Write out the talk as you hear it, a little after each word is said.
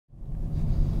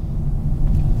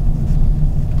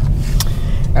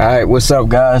Alright, what's up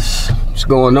guys? What's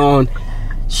going on?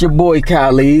 It's your boy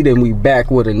Khalid and we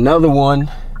back with another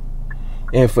one.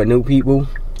 And for new people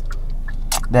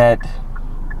that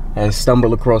has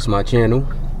stumbled across my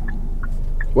channel,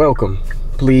 welcome.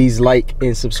 Please like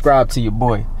and subscribe to your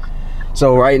boy.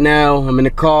 So right now I'm in the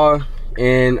car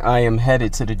and I am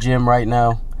headed to the gym right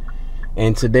now.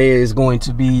 And today is going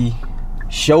to be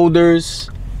shoulders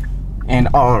and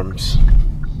arms.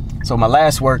 So my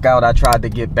last workout I tried to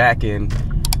get back in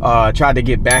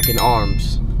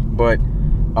arms, but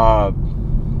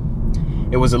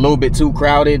it was a little bit too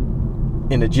crowded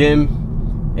in the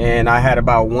gym and I had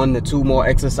about 1 to 2 more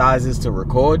exercises to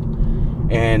record,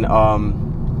 and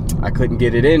I couldn't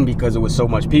get it in because it was so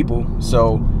much people.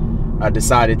 So I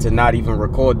decided to not even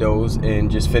record those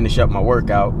and just finish up my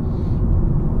workout.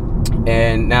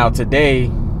 And now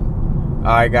today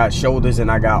I got shoulders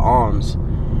and I got arms,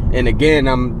 and again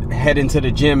I'm heading to the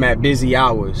gym at busy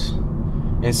hours.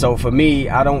 And so for me,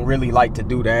 I don't really like to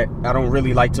do that. I don't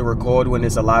really like to record when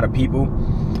there's a lot of people,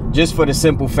 just for the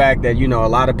simple fact that, you know, a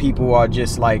lot of people are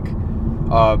just like,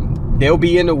 they'll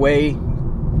be in the way.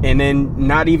 And then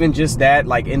not even just that,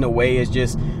 like in the way, is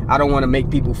just, I don't want to make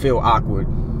people feel awkward.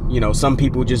 You know, some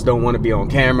people just don't want to be on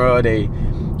camera. They,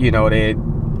 you know, they're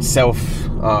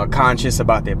self-conscious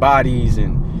about their bodies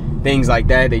and things like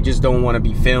that. They just don't want to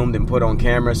be filmed and put on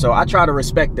camera. So I try to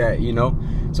respect that, you know.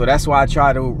 So that's why I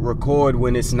try to record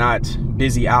when it's not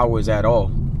busy hours at all.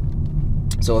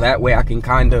 So that way I can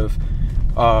kind of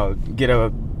get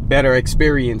a better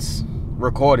experience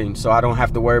recording, so I don't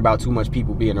have to worry about too much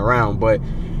people being around. But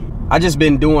I just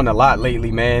been doing a lot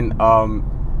lately, man.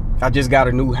 I just got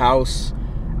a new house.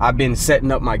 I've been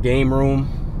setting up my game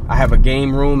room. I have a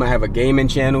game room. I have a gaming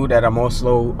channel that I'm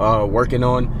also working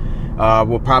on.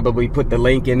 We'll probably put the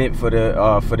link in it for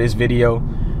this video.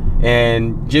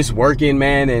 And just working,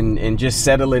 man, and just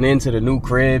settling into the new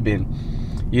crib.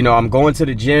 And you know, I'm going to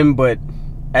the gym, but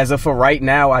as of for right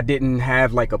now, I didn't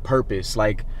have like a purpose.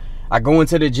 Like, I go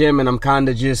into the gym and I'm kind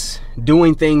of just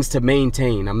doing things to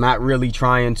maintain. I'm not really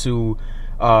trying to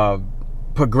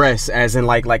progress, as in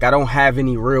like I don't have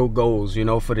any real goals, you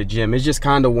know, for the gym. It's just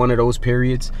kind of one of those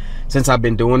periods since I've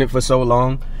been doing it for so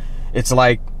long. It's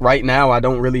like right now I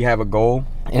don't really have a goal,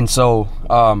 and so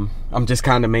I'm just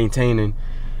kind of maintaining.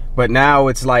 But now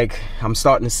it's like I'm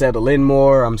starting to settle in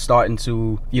more. I'm starting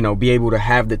to, you know, be able to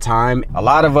have the time. A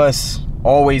lot of us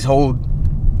always hold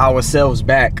ourselves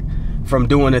back from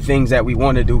doing the things that we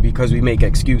want to do because we make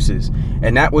excuses.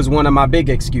 And that was one of my big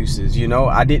excuses, you know.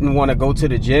 I didn't want to go to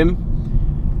the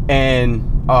gym and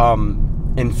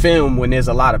film when there's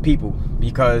a lot of people,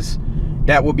 because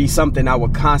that would be something I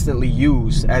would constantly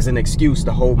use as an excuse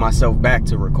to hold myself back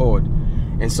to record.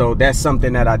 And so that's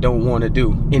something that I don't want to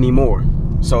do anymore.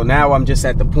 So now I'm just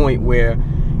at the point where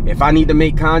if I need to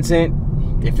make content,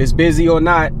 if it's busy or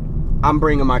not, I'm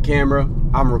bringing my camera,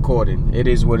 I'm recording. It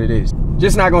is what it is.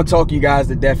 Just not gonna talk you guys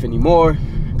to death anymore,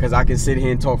 because I can sit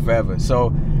here and talk forever.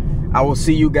 So I will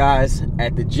see you guys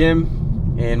at the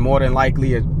gym, and more than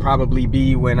likely it'll probably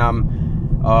be when I'm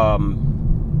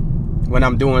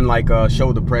doing like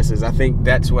shoulder presses. I think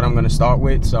that's what I'm gonna start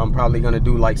with. So I'm probably gonna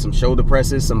do like some shoulder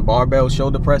presses, some barbell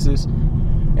shoulder presses.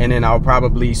 And then I'll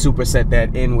probably superset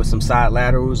that in with some side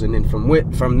laterals, and then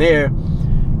from there,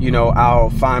 you know, I'll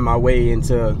find my way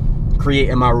into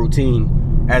creating my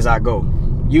routine as I go.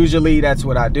 Usually that's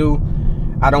what I do.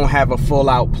 I don't have a full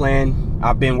out plan.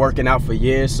 I've been working out for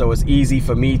years, so it's easy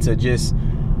for me to just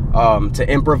to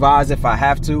improvise if I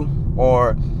have to,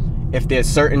 or if there's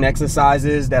certain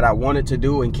exercises that I wanted to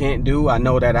do and can't do, I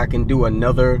know that I can do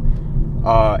another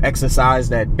exercise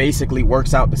that basically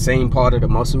works out the same part of the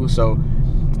muscle. So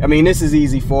I mean, this is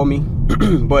easy for me.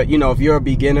 But you know, if you're a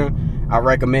beginner, I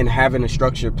recommend having a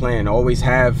structured plan. Always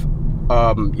have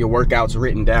your workouts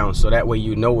written down, so that way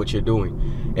you know what you're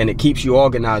doing and it keeps you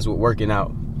organized with working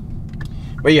out.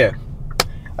 But yeah,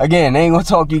 again, I ain't gonna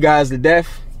talk you guys to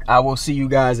death. I will see you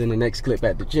guys in the next clip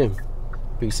at the gym.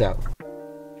 Peace out.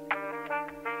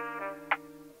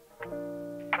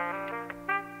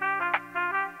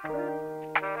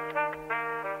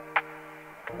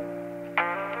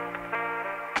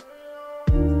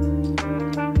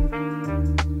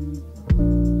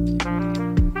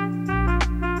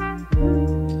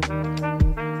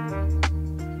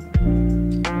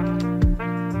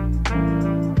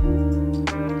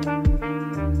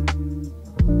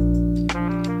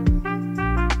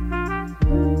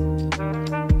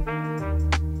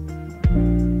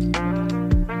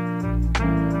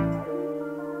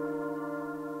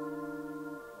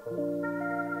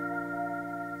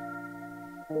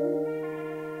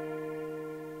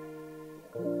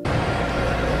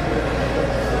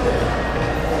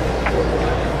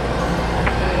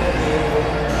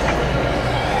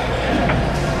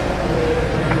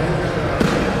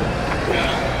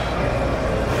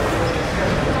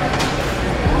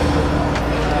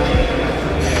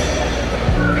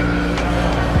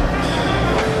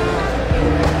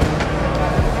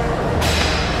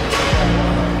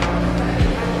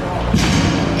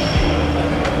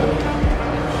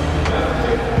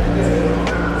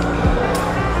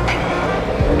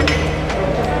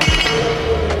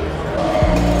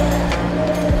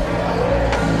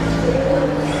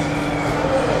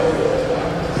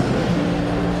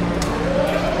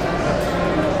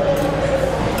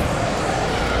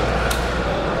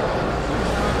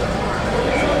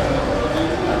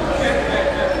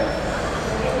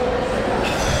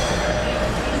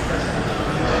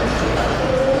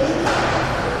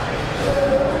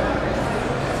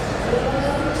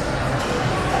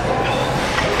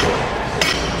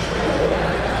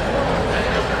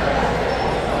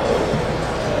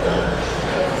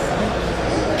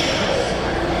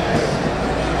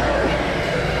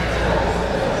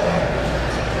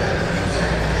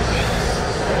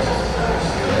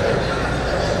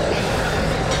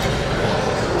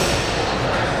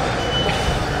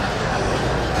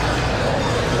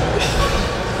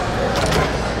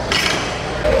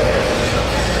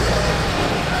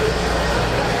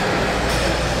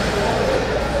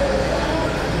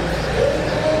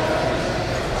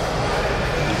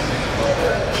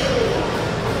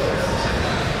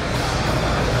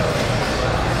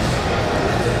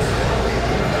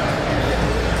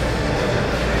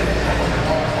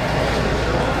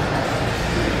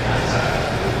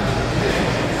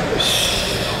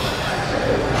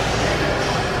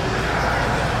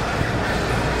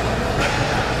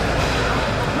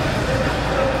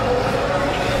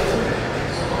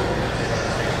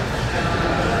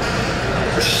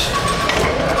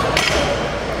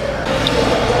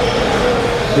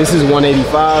 This is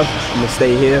 185. I'm gonna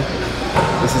stay here.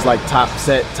 This is like top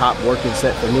working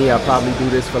set for me. I'll probably do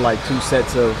this for like 2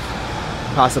 sets of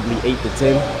possibly 8 to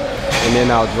 10, and then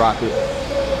I'll drop it.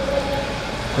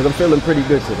 Cause I'm feeling pretty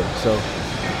good today, so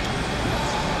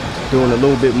doing a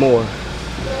little bit more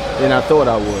than I thought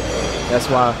I would. That's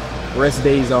why rest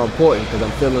days are important, because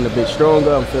I'm feeling a bit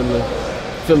stronger. I'm feeling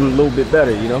a little bit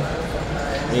better, you know.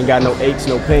 Ain't got no aches,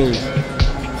 no pains.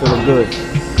 Feeling good.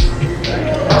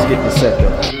 Let's get this set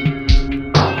though.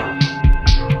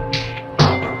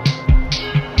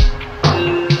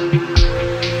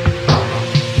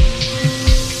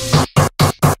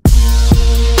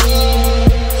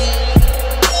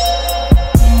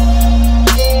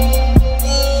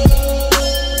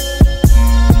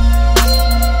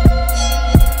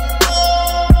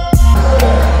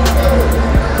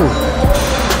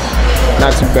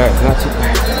 Not too bad, not too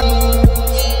bad.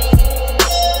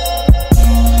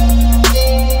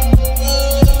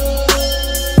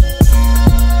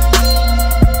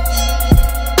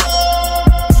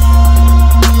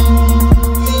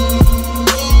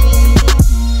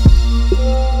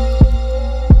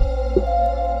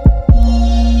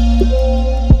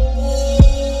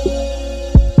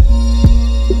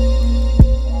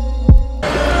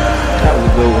 That was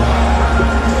a good one.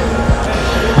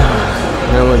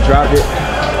 Now I'm gonna drop it.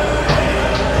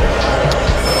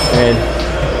 And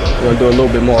we're gonna do a little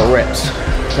bit more reps.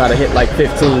 Try to hit like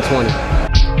 15, 20.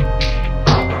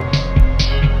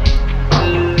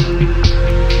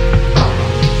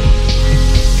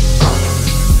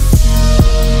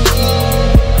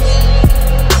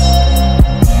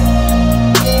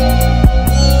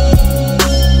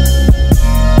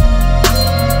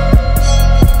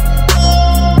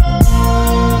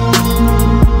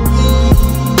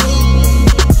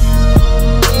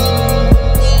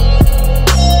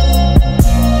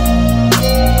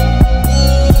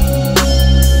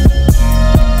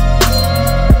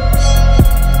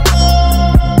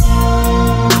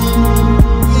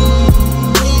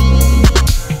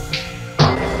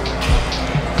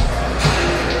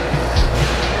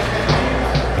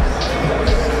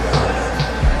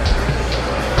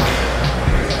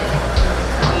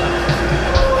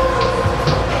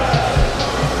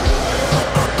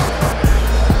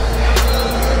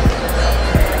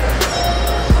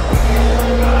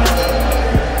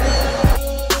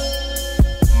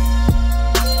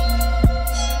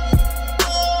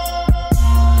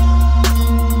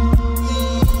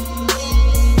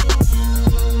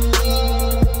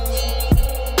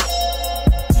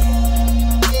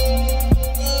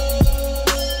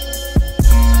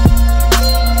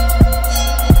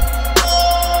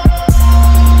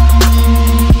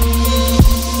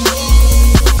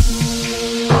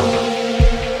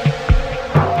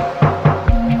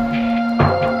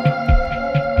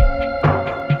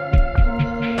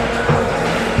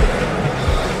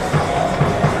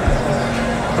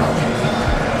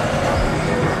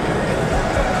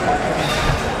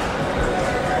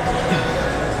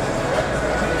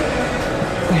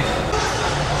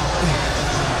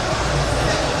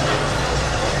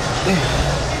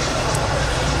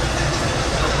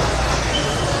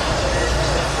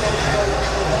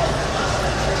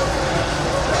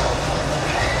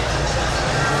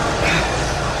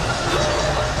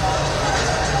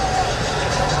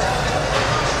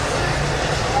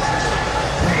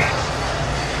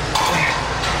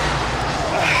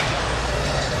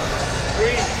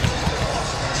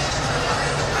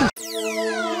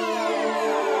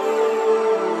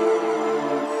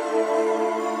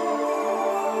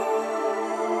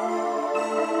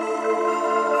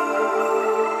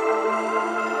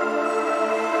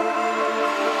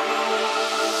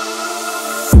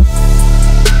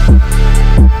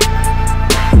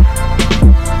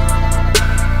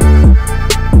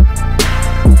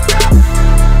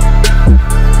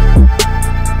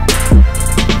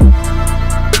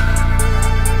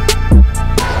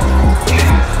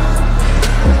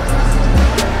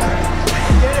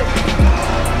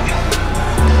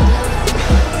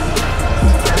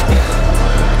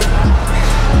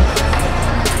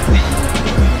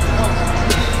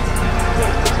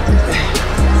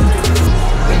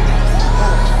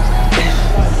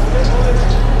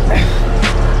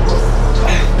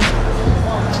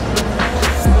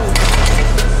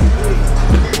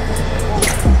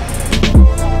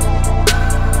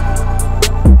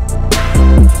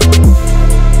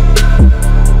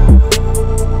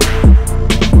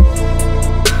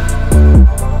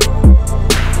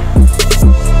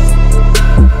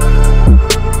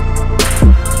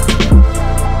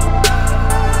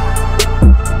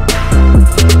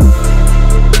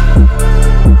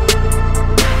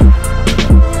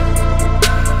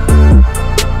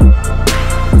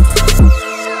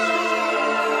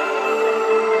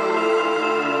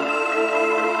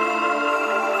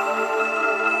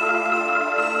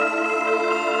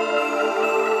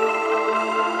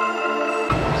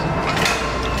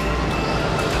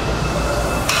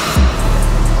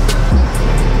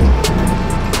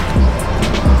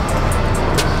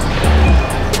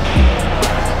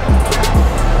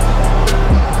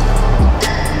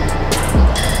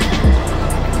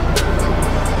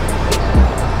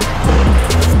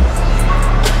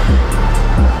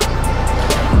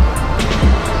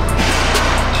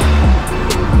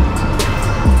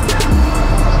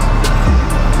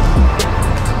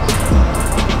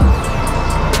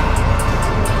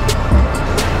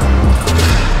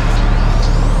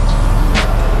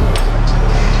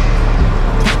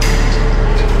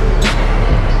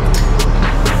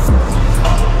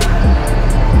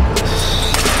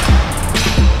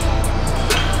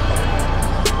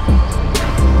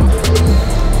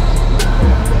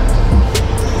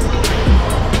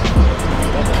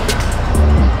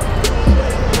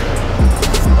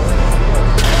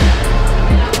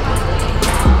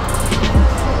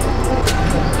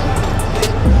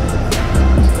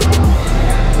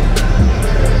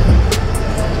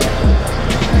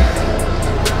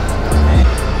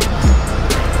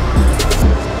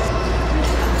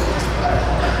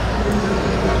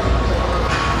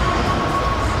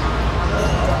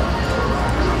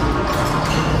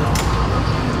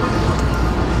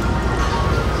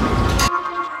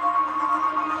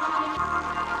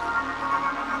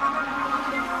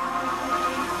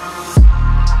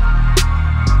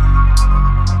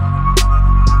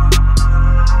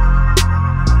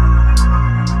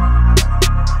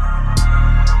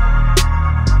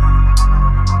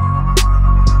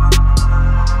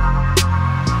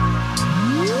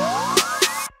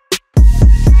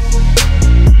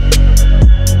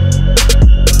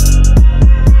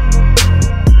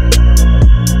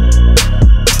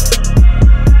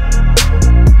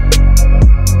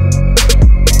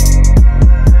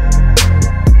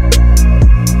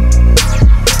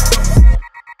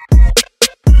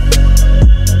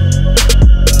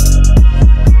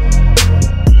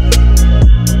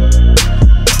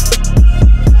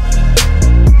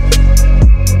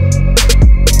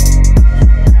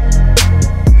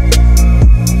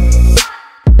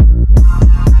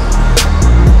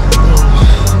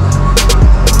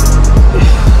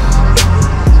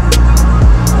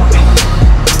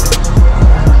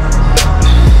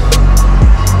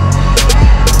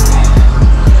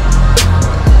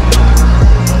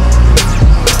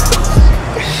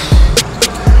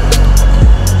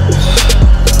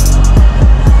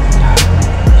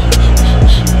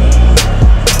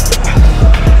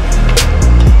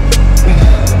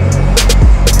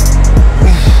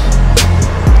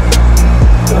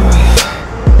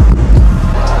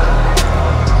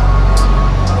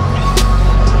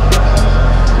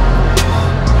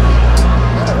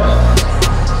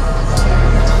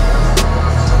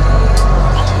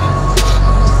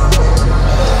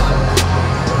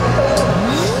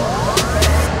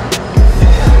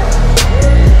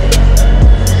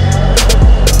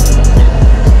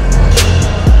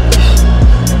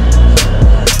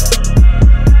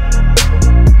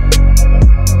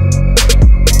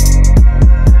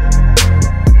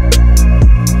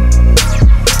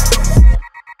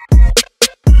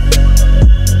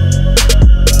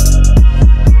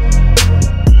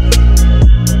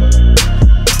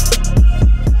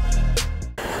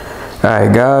 All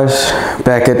right, guys,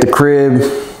 back at the crib,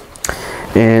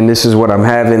 and this is what I'm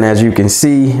having. As you can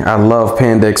see, I love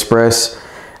Panda Express.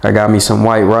 I got me some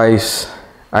white rice.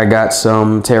 I got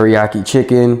some teriyaki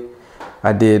chicken.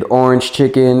 I did orange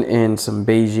chicken and some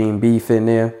Beijing beef in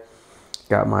there.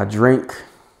 Got my drink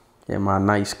in my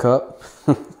nice cup.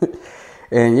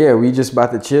 And yeah, we just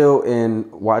about to chill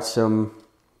and watch some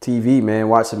TV, man,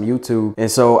 watch some YouTube. And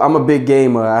so I'm a big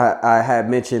gamer. I had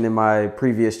mentioned in my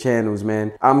previous channels,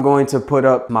 man. I'm going to put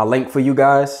up my link for you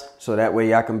guys so that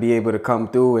way y'all can be able to come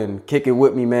through and kick it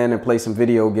with me, man, and play some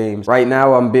video games. Right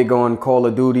now, I'm big on Call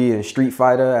of Duty and Street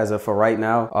Fighter as of for right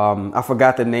now. I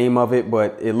forgot the name of it,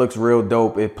 but it looks real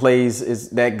dope. It plays, is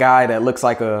that guy that looks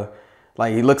like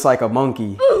he looks like a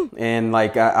monkey. And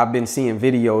like I've been seeing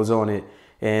videos on it.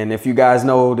 And if you guys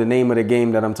know the name of the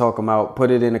game that I'm talking about, put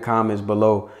it in the comments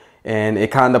below. And it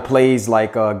kind of plays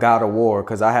like God of War,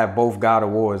 because I have both God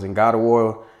of Wars. And God of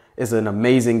War is an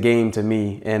amazing game to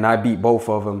me. And I beat both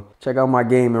of them. Check out my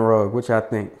gaming rug. What y'all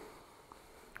think?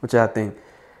 What y'all think?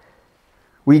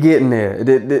 We getting there.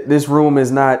 This room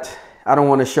is not, I don't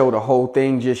want to show the whole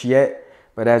thing just yet.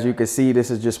 But as you can see, this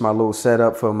is just my little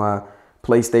setup for my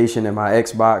PlayStation and my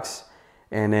Xbox.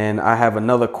 And then I have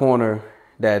another corner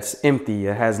that's empty.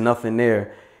 It has nothing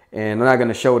there. And I'm not going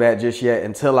to show that just yet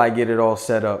until I get it all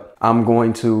set up. I'm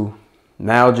going to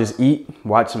now just eat,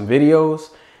 watch some videos.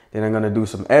 Then I'm going to do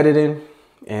some editing.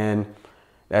 And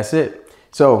that's it.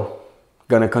 So,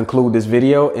 going to conclude this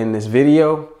video. In this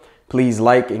video, please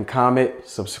like and comment,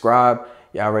 subscribe.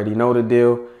 You already know the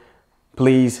deal.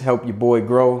 Please help your boy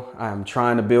grow. I'm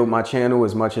trying to build my channel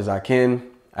as much as I can.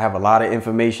 I have a lot of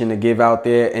information to give out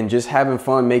there, and just having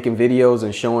fun making videos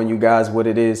and showing you guys what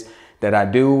it is that I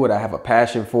do, what I have a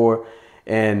passion for.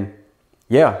 And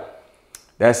yeah,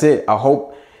 that's it. I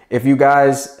hope if you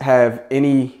guys have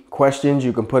any questions,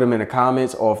 you can put them in the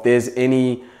comments, or if there's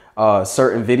any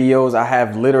certain videos, I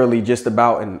have literally just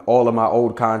about in all of my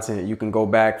old content. You can go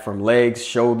back from legs,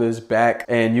 shoulders, back,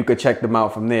 and you could check them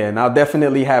out from there. And I'll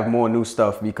definitely have more new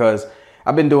stuff because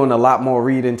I've been doing a lot more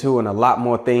reading too, and a lot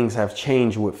more things have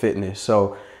changed with fitness.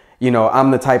 So, you know,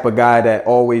 I'm the type of guy that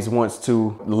always wants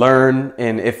to learn.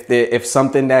 And if there's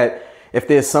something that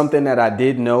I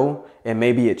did know and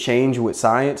maybe it changed with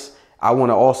science, I want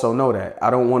to also know that.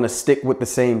 I don't want to stick with the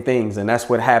same things. And that's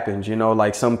what happens. You know,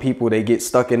 like some people, they get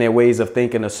stuck in their ways of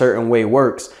thinking a certain way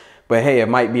works. But hey, it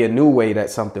might be a new way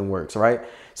that something works, right?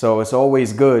 So it's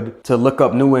always good to look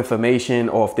up new information,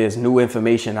 or if there's new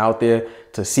information out there,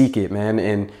 to seek it, man,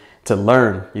 and to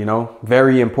learn, you know,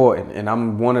 very important. And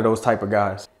I'm one of those type of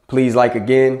guys. Please like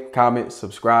again, comment,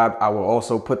 subscribe. I will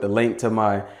also put the link to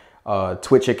my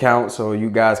Twitch account so you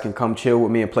guys can come chill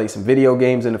with me and play some video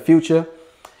games in the future.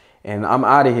 And I'm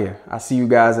out of here. I'll see you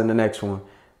guys in the next one.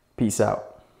 Peace out.